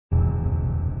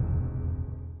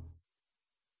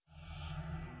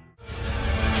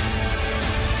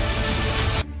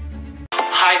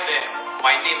Hi there,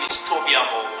 my name is Tobi.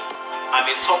 I'm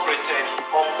a top-rated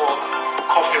Upwork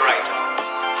copywriter,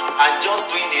 and just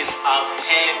doing this, I've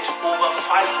earned over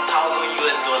 $5,000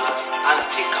 and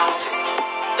still counting.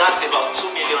 That's about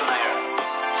 2 million naira.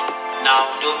 Now,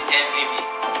 don't envy me.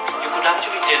 You could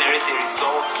actually generate a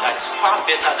result that's far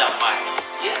better than mine.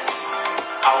 Yes,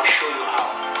 I'll show you how.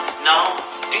 Now,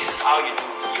 this is how you do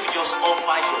it. You just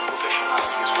offer your professional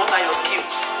skills. What are your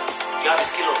skills? You have the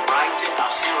skill of writing. I've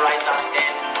seen writers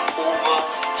earn over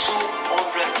 $200,000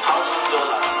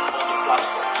 on the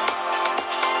platform.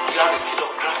 You have the skill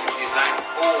of graphic design.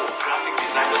 Oh, graphic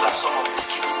design, those are some of the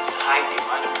skills in high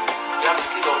demand. You have the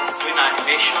skill of doing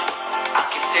animation,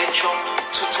 architecture,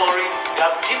 tutoring. You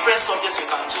have different subjects you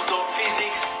can tutor: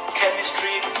 physics,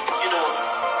 chemistry,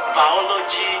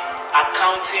 biology,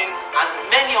 accounting, and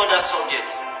many other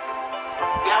subjects.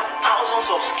 We have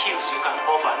thousands of skills you can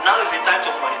offer. Now is the time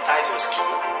to monetize your skill.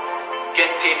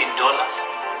 Get paid in dollars,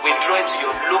 withdraw it to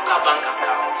your local bank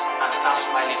account, and start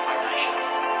smiling financially.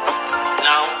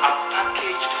 Now I've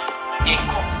packaged a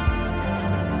course.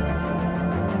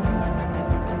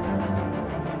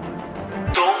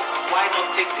 So why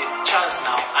not take the chance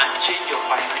now and change your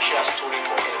financial story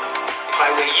forever? If I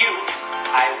were you,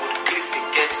 I would click the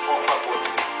Get Offer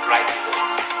button right below.